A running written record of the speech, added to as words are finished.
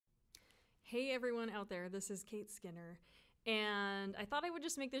Hey everyone out there, this is Kate Skinner, and I thought I would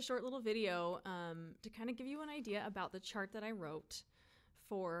just make this short little video to kind of give you an idea about the chart that I wrote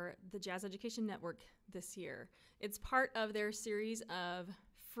for the Jazz Education Network this year. It's part of their series of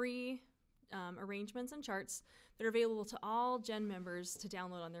free arrangements and charts that are available to all Gen members to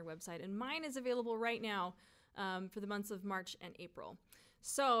download on their website, and mine is available right now for the months of March and April.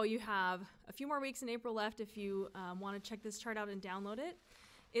 So you have a few more weeks in April left if you want to check this chart out and download it.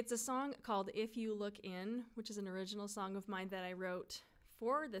 It's a song called If You Look In, which is an original song of mine that I wrote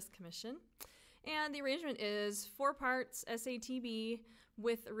for this commission. And the arrangement is 4 parts SATB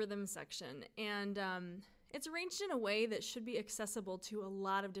with a rhythm section. And it's arranged in a way that should be accessible to a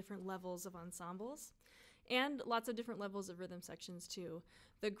lot of different levels of ensembles and lots of different levels of rhythm sections too.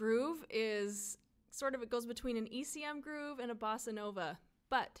 The groove is it goes between an ECM groove and a bossa nova.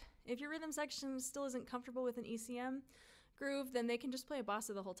 But if your rhythm section still isn't comfortable with an ECM groove, then they can just play a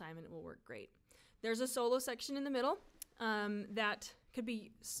bossa the whole time and it will work great. There's a solo section in the middle that could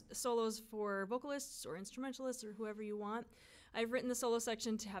be solos for vocalists or instrumentalists or whoever you want. I've written the solo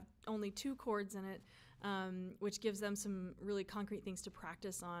section to have only 2 chords in it, which gives them some really concrete things to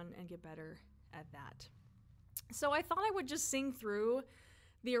practice on and get better at that. So I thought I would just sing through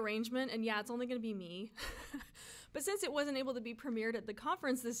the arrangement, and yeah, it's only going to be me. But since it wasn't able to be premiered at the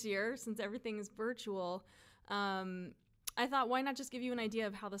conference this year, since everything is virtual, I thought, why not just give you an idea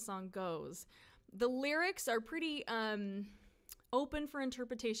of how the song goes? The lyrics are pretty open for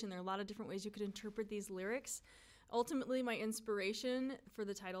interpretation. There are a lot of different ways you could interpret these lyrics. Ultimately, my inspiration for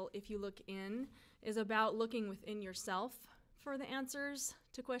the title, If You Look In, is about looking within yourself for the answers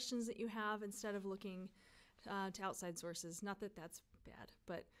to questions that you have instead of looking to outside sources. Not that that's bad,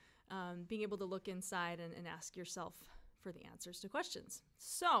 but being able to look inside and ask yourself for the answers to questions.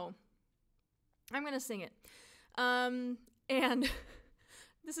 So I'm going to sing it. And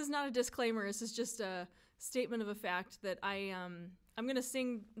this is not a disclaimer. This is just a statement of a fact that I'm going to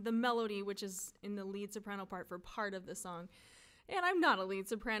sing the melody, which is in the lead soprano part for part of the song. And I'm not a lead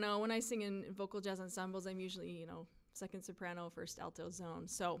soprano. When I sing in vocal jazz ensembles, I'm usually, second soprano, first alto zone.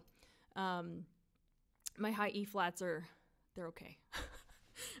 So, my high E flats they're okay.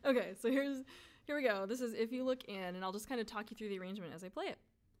 Okay, so here we go. This is If You Look In, and I'll just kind of talk you through the arrangement as I play it.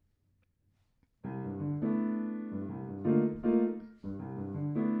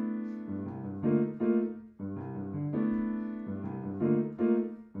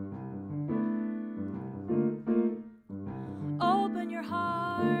 Open your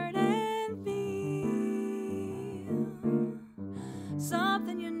heart and feel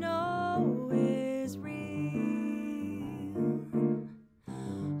something you know is real.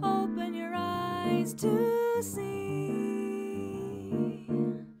 Open your eyes to see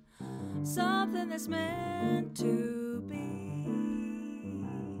something that's meant to be.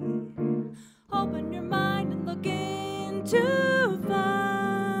 Open your mind and look into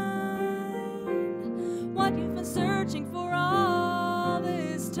find what you've been searching for all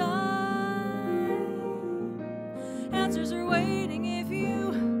this time. Answers are waiting if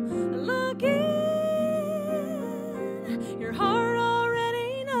you look in. Your heart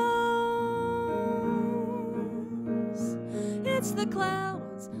already knows. It's the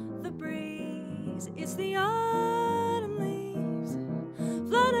clouds, the breeze, it's the autumn leaves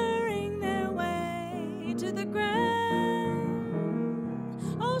fluttering their way to the ground.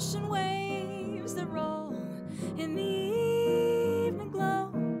 Ocean waves that roll in the evening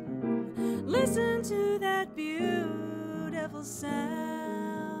glow. Listen to that beautiful sound.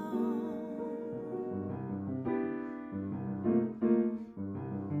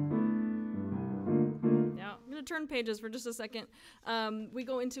 Now, I'm going to turn pages for just a second. We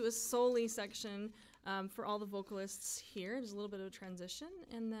go into a soli section for all the vocalists here. There's a little bit of a transition,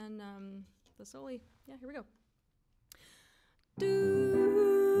 and then the soli. Yeah, here we go.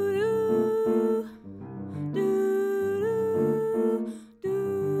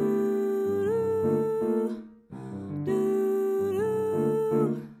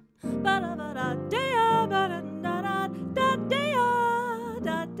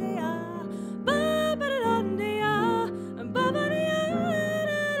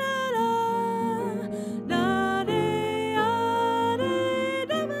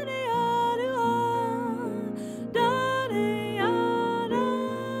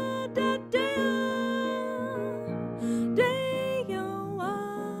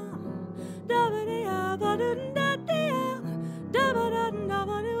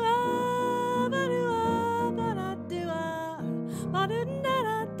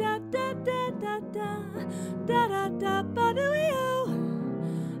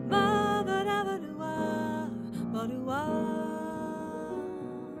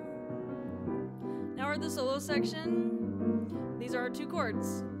 start the solo section, these are our 2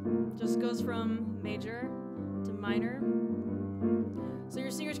 chords. Just goes from major to minor. So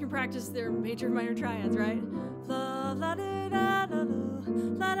your singers can practice their major and minor triads, right? La la da da da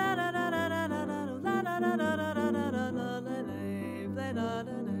la da da da da da da la da da da da da da la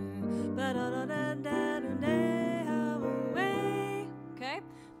la la la da da da. Okay,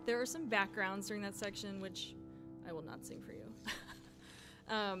 there are some backgrounds during that section which I will not sing for you.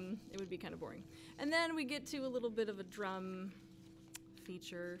 It would be kind of boring. And then we get to a little bit of a drum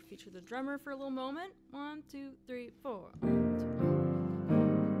feature the drummer for a little moment. 1, 2, 3, 4.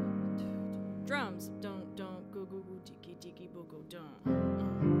 Drums, don't go go go tiki tiki boo go don't.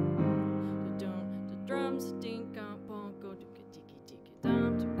 The drums ding gong bong go tiki tiki tiki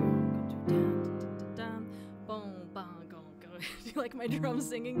dum to go dum boom bong go go. Do you like my drums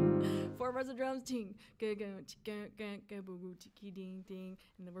singing? 4 bars of drums, ting go go go boo boo tiki ding ding,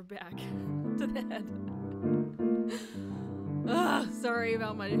 and then we're back to the head. Sorry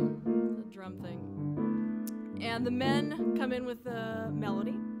about my drum thing. And the men come in with the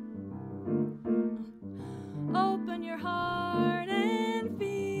melody. Open your heart and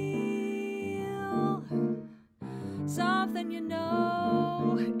feel something you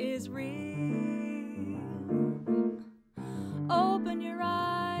know is real. Open your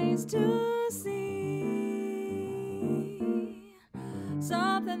eyes to see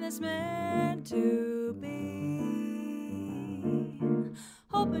something that's meant to be.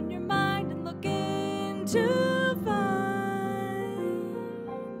 Open your mind and look in to find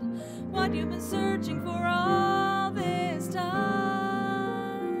what you've been searching for all this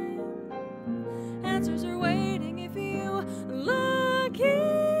time. Answers are waiting if you look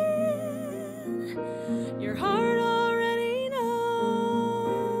in. Your heart already knows.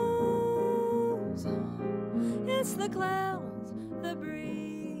 It's the clouds, the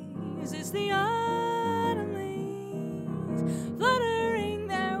breeze, it's the autumn leaves fluttering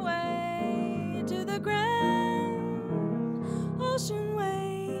their way to the ground. Ocean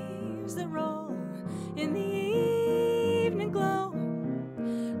waves that roll in the evening glow.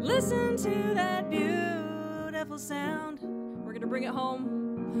 Listen to that beautiful sound. We're gonna bring it home.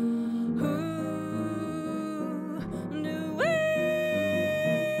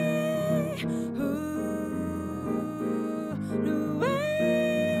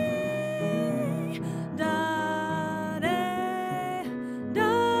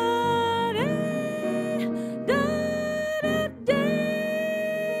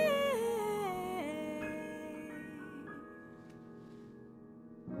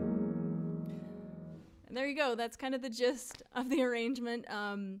 And there you go. That's kind of the gist of the arrangement.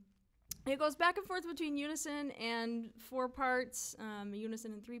 It goes back and forth between unison and 4 parts,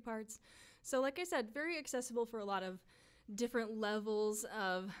 unison and 3 parts. So like I said, very accessible for a lot of different levels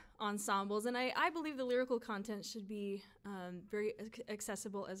of ensembles. And I believe the lyrical content should be very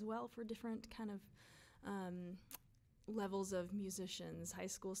accessible as well for different kind of levels of musicians, high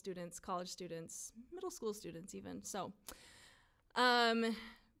school students, college students, middle school students even. So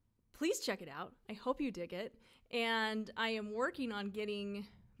please check it out. I hope you dig it. And I am working on getting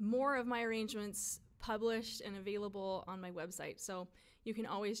more of my arrangements published and available on my website. So you can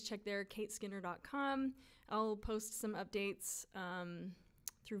always check there, kateskinner.com. I'll post some updates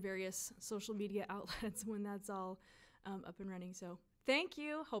through various social media outlets when that's all up and running. So thank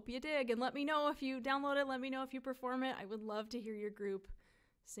you. Hope you dig. And let me know if you download it. Let me know if you perform it. I would love to hear your group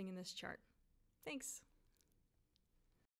singing this chart. Thanks.